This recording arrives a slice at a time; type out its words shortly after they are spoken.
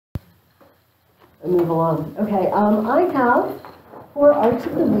move along. Okay, I have for Arts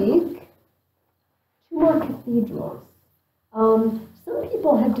of the Week 2 more cathedrals. Some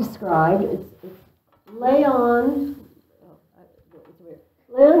people have described it's Leon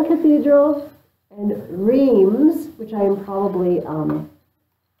Cathedral and Reims, which I am probably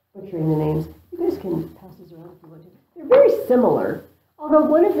butchering the names. You guys can pass these around if you want to. They're very similar, although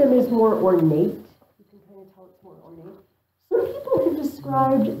one of them is more ornate. You can kind of tell it's more ornate. Some people have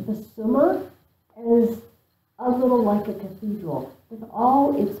described the Summa as a little like a cathedral, with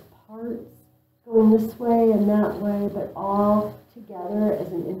all its parts going this way and that way, but all together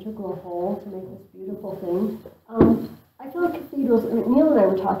as an integral whole to make this beautiful thing. I feel like cathedrals, I mean, Neil and I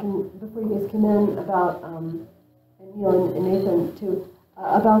were talking before you guys came in about, and Neil and Nathan too,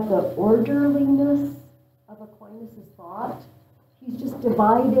 about the orderliness of Aquinas' thought. He's just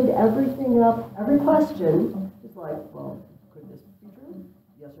divided everything up. Every question is like, well, could this be true?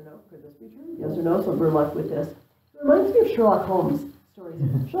 Yes or no? Could this be true? Yes or no? So we're left with this. It reminds me of Sherlock Holmes stories.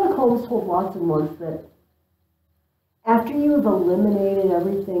 Sherlock Holmes told Watson once that after you have eliminated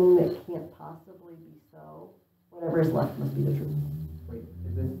everything that can't possibly be so, whatever is left must be the truth. Wait,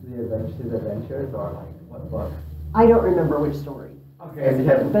 is this his adventures or like what book? I don't remember which story. Okay,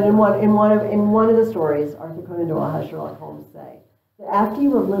 but in one of the stories, Arthur Conan Doyle has Sherlock Holmes say that after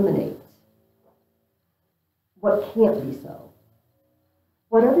you eliminate what can't be so,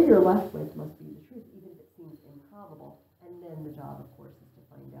 whatever you're left with must be the truth, even if it seems improbable. And then the job, of course, is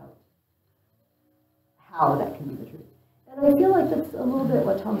to find out how that can be the truth. And I feel like that's a little bit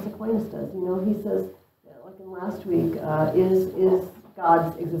what Thomas Aquinas does. You know, he says, like in last week, is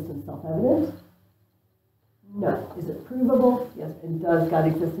God's existence self-evident? No. Is it provable? Yes. And does God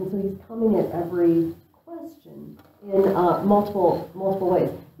exist? And so he's coming at every question in multiple ways.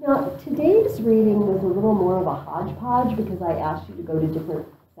 Now, today's reading was a little more of a hodgepodge because I asked you to go to different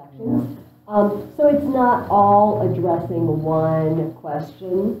sections. So it's not all addressing one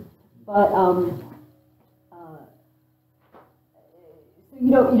question, but so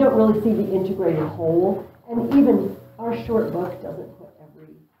you don't really see the integrated whole. And even our short book doesn't put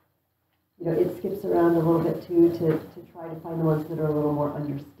every, it skips around a little bit too to try to find the ones that are a little more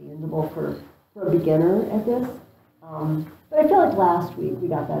understandable for a beginner at this. But I feel like last week we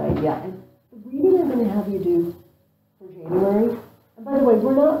got that idea. And the reading I'm going to have you do for January, and by the way,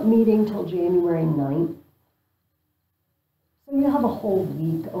 we're not meeting till January 9th. So you have a whole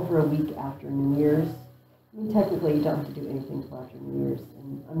week, over a week after New Year's. I mean, technically you don't have to do anything till after New Year's.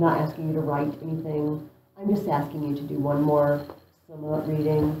 And I'm not asking you to write anything. I'm just asking you to do one more Summa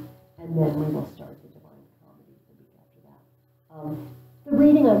reading, and then we will start the Divine Comedy the week after that. The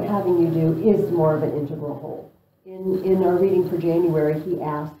reading I'm having you do is more of an integral whole. In our reading for January, he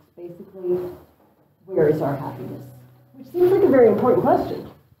asks basically, where is our happiness? Which seems like a very important question.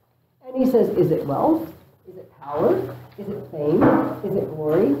 And he says, is it wealth? Is it power? Is it fame? Is it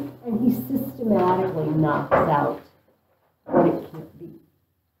glory? And he systematically knocks out what it can't be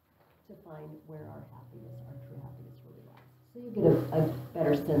to find where our happiness, our true happiness really lies. So you get a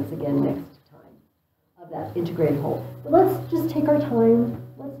better sense again next time of that integrated whole. But let's just take our time.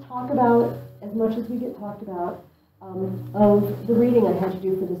 Let's talk about, as much as we get talked about, of the reading I had to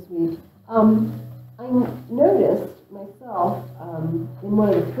do for this week. I noticed myself in one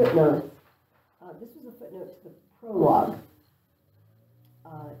of the footnotes, this was a footnote to the prologue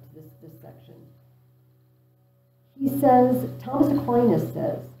to this section. He says, Thomas Aquinas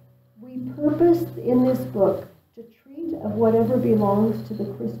says, we purpose in this book to treat of whatever belongs to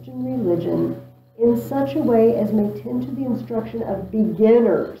the Christian religion in such a way as may tend to the instruction of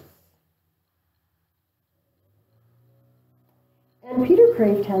beginners. And Peter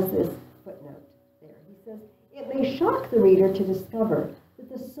Kraft has this footnote there. He says, it may shock the reader to discover that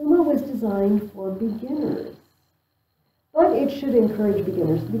the Summa was designed for beginners, but it should encourage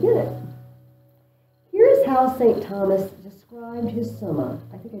beginners to begin it. Here's how St. Thomas described his Summa.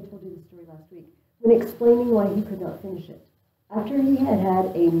 I think I told you the story last week, when explaining why he could not finish it. After he had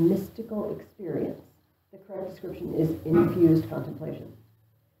had a mystical experience, the correct description is infused contemplation.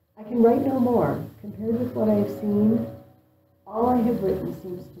 I can write no more. Compared with what I have seen, all I have written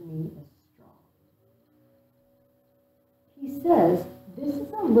seems to me as strong. He says, this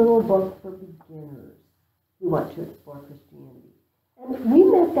is a little book for beginners who want to explore Christianity. And we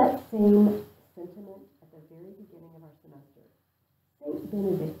met that same sentiment at the very beginning of our semester. St.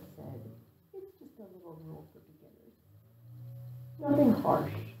 Benedict said, it's just a little rule for beginners. Nothing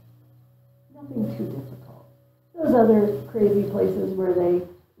harsh. Nothing too difficult. Those other crazy places where they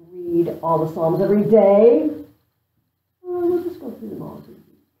read all the Psalms every day, we'll just go through them all every week.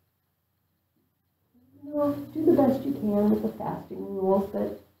 Do the best you can with the fasting rules,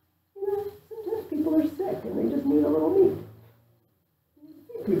 but, sometimes people people are sick and they just need a little meat. You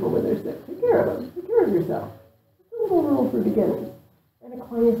feed people when they're sick. Take care of them. Take care of yourself. It's a little rule for beginners. And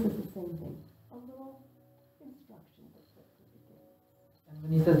Aquinas is the same thing. A little instruction booklet for beginners. And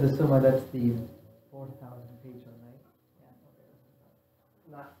when he says the Summa, that's the 4,000 page one, right?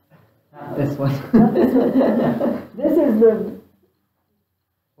 Yeah. Not this one. Not this one. This is the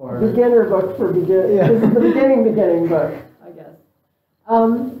beginner book for beginners. Yeah. This is the beginning book, I guess.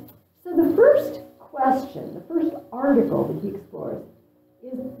 So the first question, the first article that he explores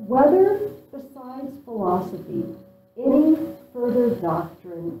is whether, besides philosophy, any further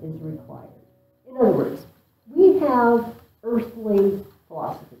doctrine is required. In other words, we have earthly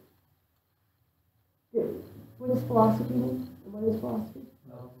philosophy. What does philosophy mean? What is philosophy?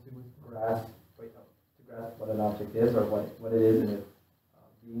 To grasp what an object is or what it is in its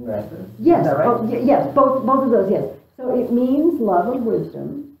being rather. Yes, is that right? Yes, both of those, yes. So it means love of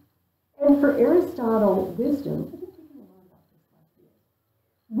wisdom. And for Aristotle, wisdom, I've been thinking a lot about this last year.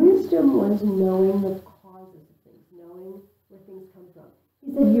 Wisdom was knowing the causes of things, knowing where things come from.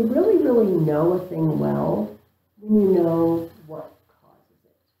 He said you really, really know a thing well when you know what causes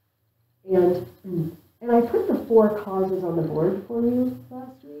it. And I put the 4 causes on the board for you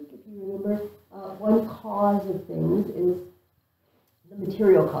last week, if you remember. One cause of things is the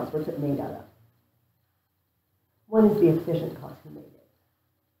material cause, what's it made out of? One is the efficient cause, who made it?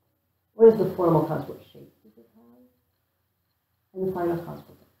 What is the formal cause, what shape does it have? And the final cause,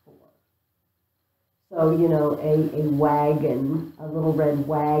 what's it for? So, you know, a wagon, a little red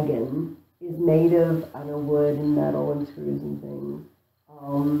wagon, is made of, I don't know, wood and metal and screws and things.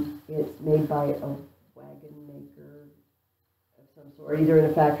 It's made by a wagon maker of some sort, either in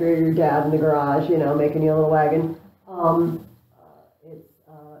a factory or your dad in the garage, you know, making you a little wagon. It's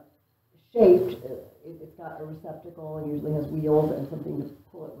shaped, it's got a receptacle and usually has wheels and something to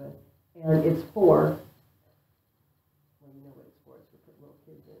pull it with. And it's for, well, you know what it's for. It's for putting little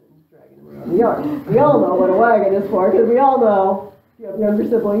kids in and dragging them around the yard. We all know what a wagon is for, because we all know if you have younger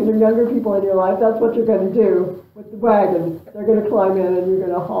siblings or younger people in your life, that's what you're going to do with the wagon. They're going to climb in and you're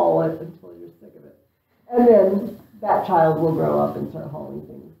going to haul it until you're sick of it. And then that child will grow up and start hauling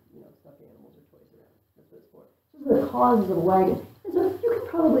things, you know, stuffed animals or toys around. That's what it's for. Those are the causes of a wagon. And so you can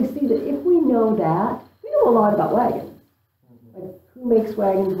probably see that if we know that, we know a lot about wagons. Like, who makes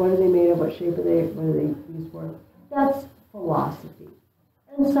wagons? What are they made of? What shape are they? What are they used for? That's philosophy.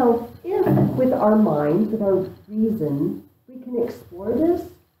 And so if, with our mind, with our reason, we can explore this,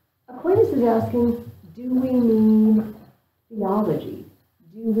 Aquinas is asking, do we need theology?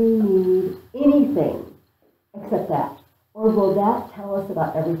 Do we need anything except that? Or will that tell us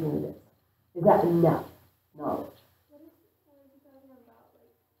about everything it is? Is that enough knowledge? What is he talking about?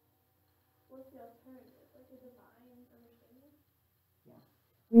 Like, what's the alternative? Like a divine understanding? Yeah.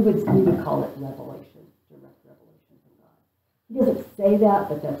 We would call it revelation, direct revelation from God. He doesn't say that,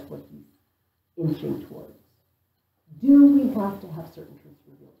 but that's what he's inching towards. Do we have to have certain truths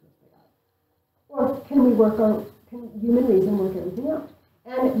revealed to us by God? Or can human reason work everything out?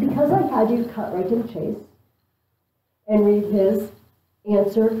 And because I had you cut right to the chase and read his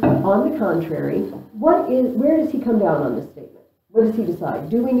answer, on the contrary, where does he come down on this statement? What does he decide?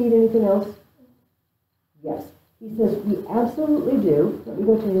 Do we need anything else? Yes. He says we absolutely do. Let me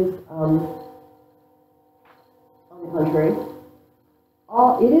go to his, on the contrary.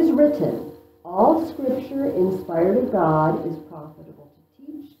 It is written, all Scripture inspired of God is profitable to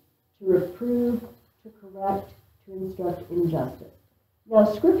teach, to reprove, to correct, to instruct in justice. Now,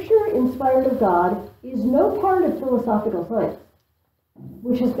 Scripture inspired of God is no part of philosophical science,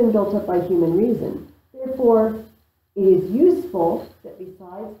 which has been built up by human reason. Therefore, it is useful that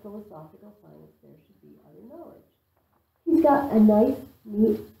besides philosophical science, there should be other knowledge. He's got a nice,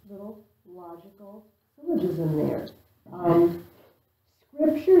 neat little logical syllogism there.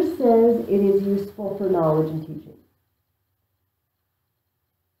 Scripture says it is useful for knowledge and teaching.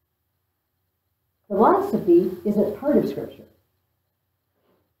 Philosophy isn't part of Scripture.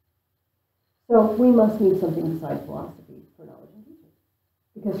 So we must need something besides philosophy for knowledge and teaching,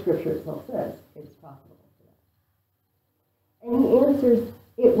 because Scripture itself says it's profitable for that. And he answers,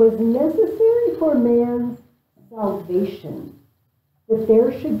 it was necessary for man's salvation that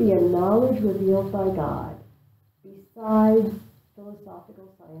there should be a knowledge revealed by God besides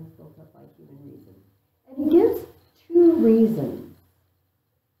philosophical science built up by human reason. And he gives 2 reasons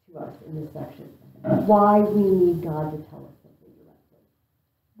to us in this section why we need God to tell us something directly.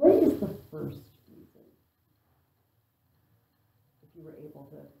 What is the first reason? If you were able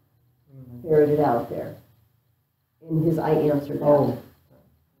to ferret it out there in his I answer that. Oh.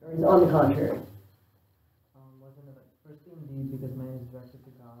 Or is on the contrary? Wasn't it firstly indeed because man is directed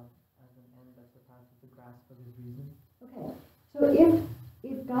to God as an end that surpasses of the grasp of his reason. Okay, so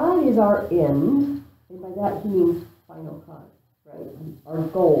if God is our end, and by that he means final cause, right? Our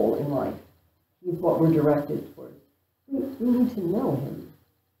goal in life, he's what we're directed towards. We need to know him.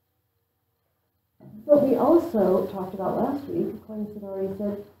 But we also talked about last week, Aquinas had already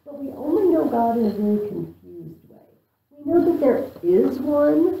said, but we only know God in a very confused way. We know that there is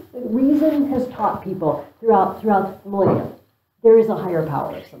one, that reason has taught people throughout the millennia. There is a higher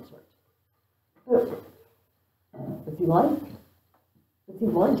power of some sort. But what's he like? What's he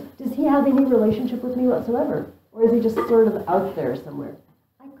want? Does he have any relationship with me whatsoever? Or is he just sort of out there somewhere?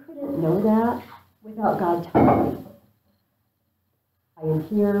 I couldn't know that without God telling me. I am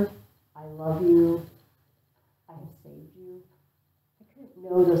here. I love you. I have saved you. I couldn't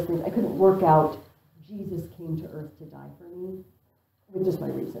know those things. I couldn't work out Jesus came to earth to die for me with just my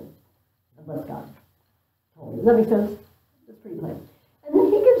reason, unless God told me. Does that make sense? That's pretty plain. And then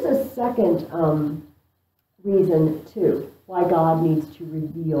he gives a second reason, too, why God needs to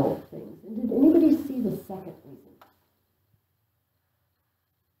reveal things. And did anybody see the second reason?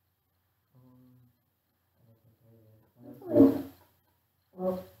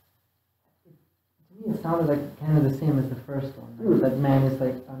 Well, to me it sounded like kind of the same as the first one. Right? That man is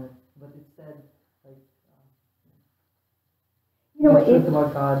like on it, but it said like the truth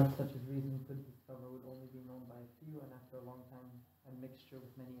about God, such as reason could discover, would only be known by a few, and after a long time, a mixture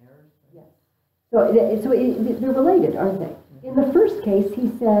with many errors. Right? Yes. So they're related, aren't they? In the first case, he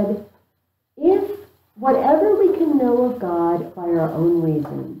said, if whatever we can know of God by our own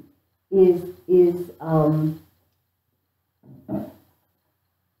reason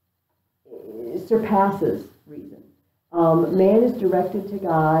surpasses reason. Man is directed to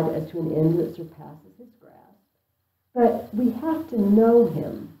God as to an end that surpasses his grasp. But we have to know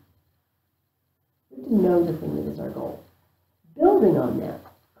him. We have to know the thing that is our goal. Building on that,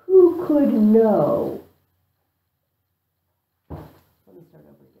 who could know? Let me start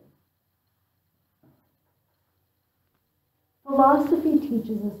over again. Philosophy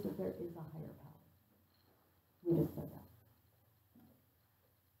teaches us that there is a higher power. We just said that.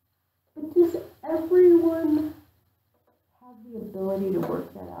 But does everyone have the ability to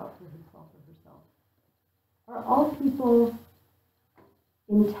work that out for himself or herself? Are all people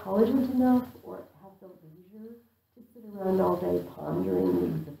intelligent enough or have the leisure to sit around all day pondering the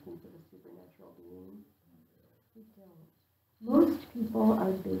existence of a supernatural being? We don't. Most people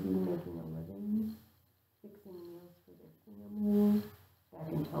are busy making a living, fixing meals for their family. Back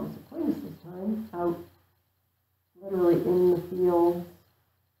in Thomas Aquinas' time, out literally in the fields,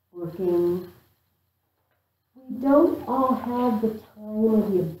 working. We don't all have the time or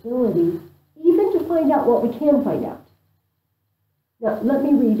the ability even to find out what we can find out. Now, let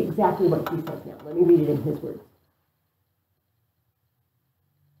me read exactly what he says now. Let me read it in his words.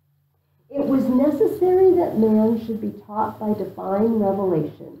 It was necessary that man should be taught by divine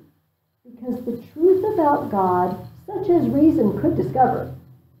revelation, because the truth about God, such as reason could discover,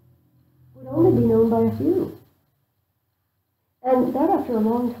 would only be known by a few. And that after a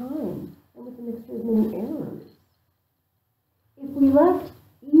long time, and with a mixture of many errors. If we left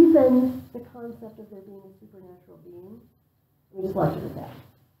even the concept of there being a supernatural being, we just left it at that.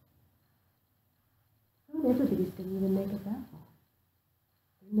 Not everybody's going to even make it that far.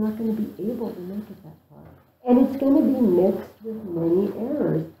 They're not going to be able to make it that far. And it's going to be mixed with many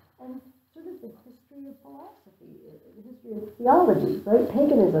errors. And sort of the history of philosophy, the history of theology, right?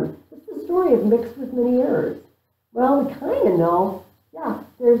 Paganism. It's the story of mixed with many errors. Well, we kind of know, yeah,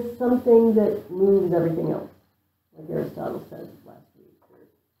 there's something that moves everything else, like Aristotle said last week. There's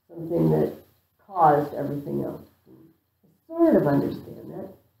something that caused everything else. I sort of understand that.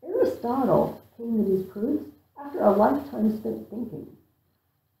 Aristotle came to these proofs after a lifetime spent thinking.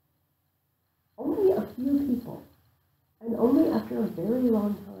 Only a few people, and only after a very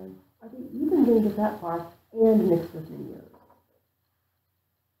long time, are they even going to get that far and mixed with many errors.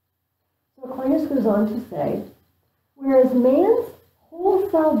 So Aquinas goes on to say, whereas man's whole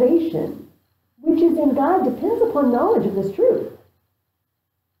salvation, which is in God, depends upon knowledge of this truth.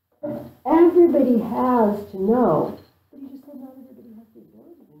 Everybody has to know. But he just said not everybody has the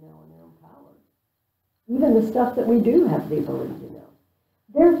ability to know in their own power. Even the stuff that we do have the ability to know.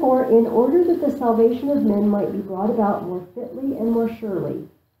 Therefore, in order that the salvation of men might be brought about more fitly and more surely,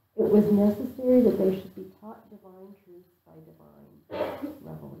 it was necessary that they should be taught divine truths by divine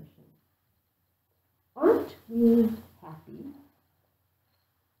revelation. Aren't we happy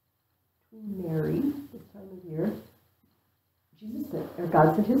to marry this time of year? Jesus said, or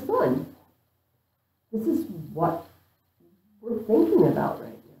God sent his son. This is what we're thinking about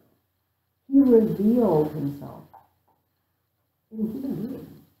right now. He revealed himself in a human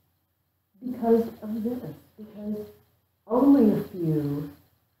being because of this, because only a few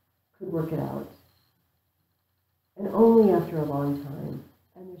could work it out, and only after a long time,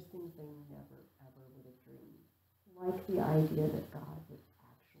 and there's things they never, ever would have dreamed, like the idea that God would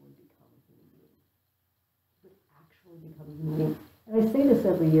actually become a human being. Would actually become a human being. And I say this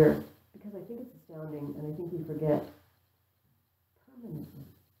every year, because I think it's astounding, and I think we forget permanently.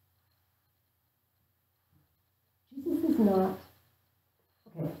 Jesus is not,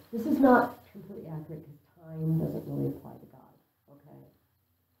 okay, this is not completely accurate because time doesn't really apply to God, okay?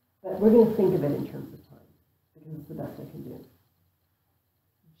 But we're going to think of it in terms of time because it's the best I can do.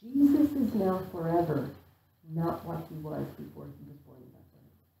 Jesus is now forever not what he was before he was born in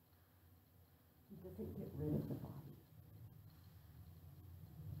Bethlehem. He doesn't get rid of the body.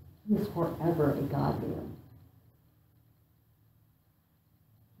 He is forever a God-man.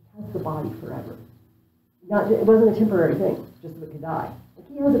 He has the body forever. It wasn't a temporary thing, just so it could die. Like,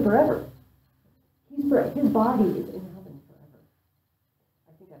 he has it forever. His body is in heaven forever.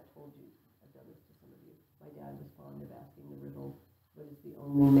 I think I've told you, I've done this to some of you. My dad was fond of asking the riddle, what is the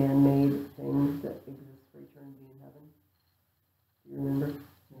only man-made thing that exists for eternity in heaven? Do you remember?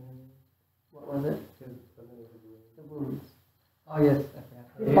 Mm-hmm. What was it? The wounds. Oh, yes.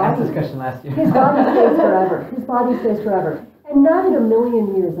 We asked this question last year. His body stays forever. His body stays forever. And not in a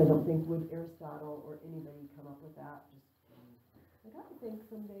million years, I don't think, would Aristotle or anybody come up with that. Like, I think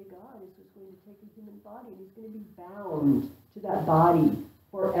someday God is just going to take a human body and he's going to be bound to that body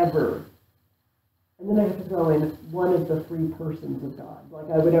forever. And then I have to throw in one of the three persons of God.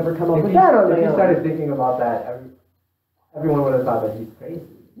 Like I would ever come up with that on my own. If you started thinking about that, everyone would have thought that he's crazy.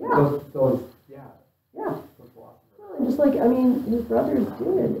 Yeah. Yeah. Well, and just like, I mean, his brothers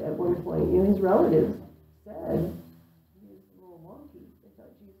did at one point. You know, his relatives said,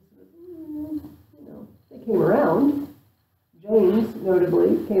 they came around. James,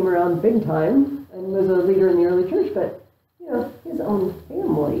 notably, came around big time and was a leader in the early church, but, you know, his own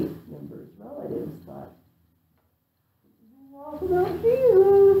family members, relatives, thought, off about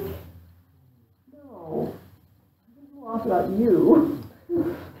Jesus. No, this is off about you.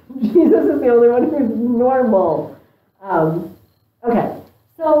 Jesus is the only one who's normal. Okay,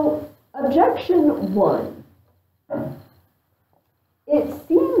 so objection one. It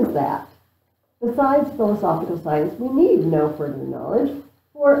seems that besides philosophical science, we need no further knowledge,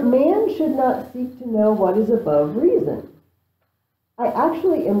 for man should not seek to know what is above reason. I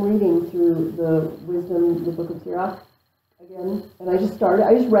actually am reading through the Wisdom, the Book of Sirach, again, and I just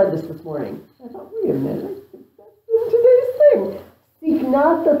read this morning. I thought, wait a minute, that's in today's thing. Seek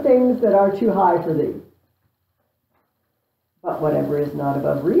not the things that are too high for thee, but whatever is not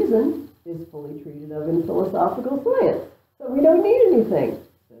above reason is fully treated of in philosophical science. So we don't need anything.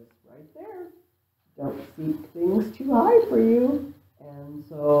 That's right there. Don't seek things too high for you. And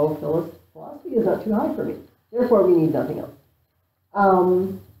so philosophy is not too high for me. Therefore, we need nothing else.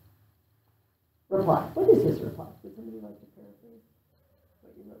 Reply. What is his reply? Would somebody like to paraphrase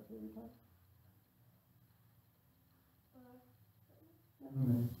what you wrote for the reply?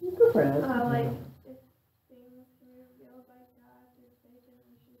 You go for it. Like, if things can be revealed by God through faith, then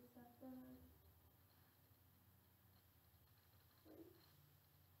we should accept them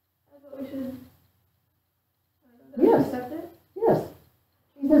as what we should. Yes. Accept it? Yes.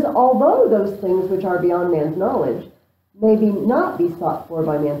 He says, although those things which are beyond man's knowledge may not be sought for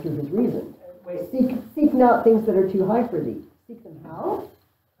by man through his reason. Seek not things that are too high for thee. Seek them how?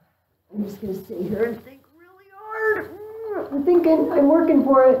 I'm just going to sit here and think really hard. I'm thinking, I'm working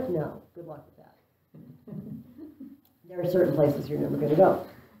for it. No, good luck with that. There are certain places you're never going to go.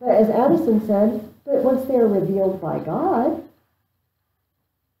 But as Addison said, but once they are revealed by God,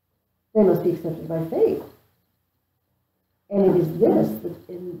 they must be accepted by faith. And it is that the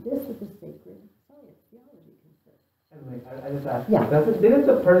sacred science, theology consists. And I just asked, Yeah. Didn't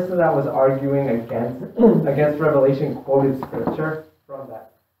the person that was arguing against Revelation quoted scripture from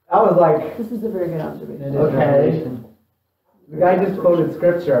that? I was like, This is a very good observation. okay, the guy just quoted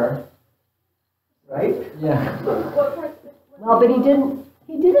scripture, right? Yeah. Well, but he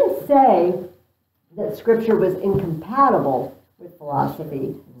didn't say that scripture was incompatible with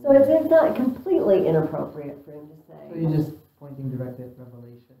philosophy. So it's not completely inappropriate for him to say. So you're just pointing directly at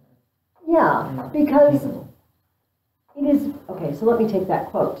Revelation. Yeah, because it is, okay, so let me take that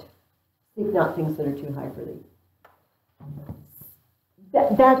quote. Seek not things that are too high for thee.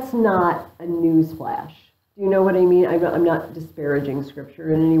 That's not a news flash. Do you know what I mean? I'm not disparaging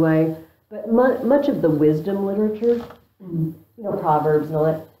scripture in any way, but much of the wisdom literature, Proverbs and all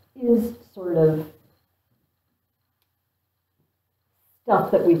that, is sort of stuff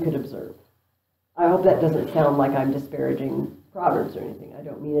that we could observe. I hope that doesn't sound like I'm disparaging proverbs or anything. I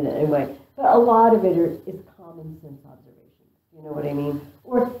don't mean it in any way. But a lot of it is common sense observations. You know what I mean?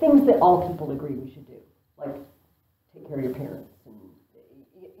 Or things that all people agree we should do, like take care of your parents and,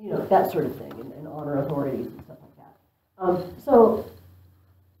 you know, that sort of thing, and honor authorities and stuff like that. So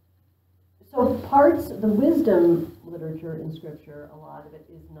parts, the wisdom literature in Scripture, a lot of it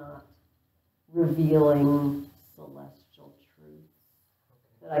is not revealing celestial truths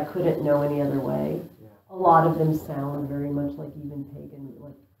that I couldn't know any other way. Yeah. A lot of them sound very much like even pagan,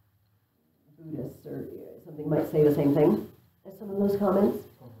 like Buddhists or something might say the same thing as some of those comments.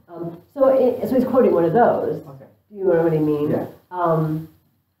 So he's quoting one of those. Okay. Do you know what I mean? Yeah.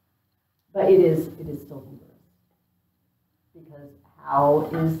 But it is still humorous, because how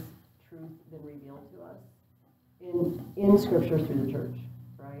is truth been revealed to us in Scripture through the church,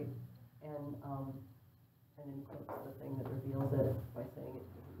 right? And then he quotes the thing that reveals it by saying it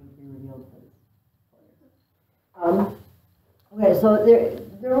doesn't need to be revealed because okay, so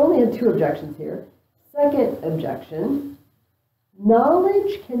there are only 2 objections here. Second objection: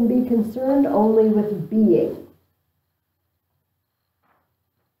 knowledge can be concerned only with being.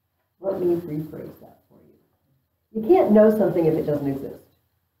 Let me rephrase that for you. You can't know something if it doesn't exist.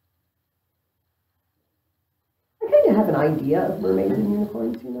 I kind of have an idea of mermaids and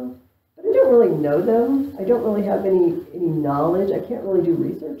unicorns, you know, but I don't really know them. I don't really have any knowledge. I can't really do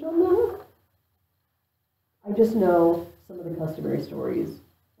research on them. I just know some of the customary stories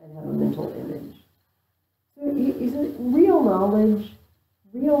and have a mental image. So he said real knowledge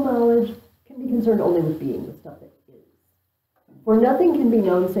can be concerned only with being, with stuff that is. For nothing can be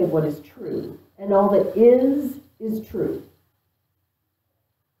known save what is true, and all that is true.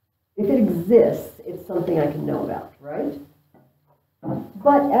 If it exists, it's something I can know about, right?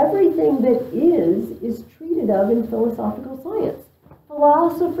 But everything that is treated of in philosophical science.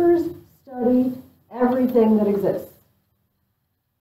 Philosophers study everything that exists.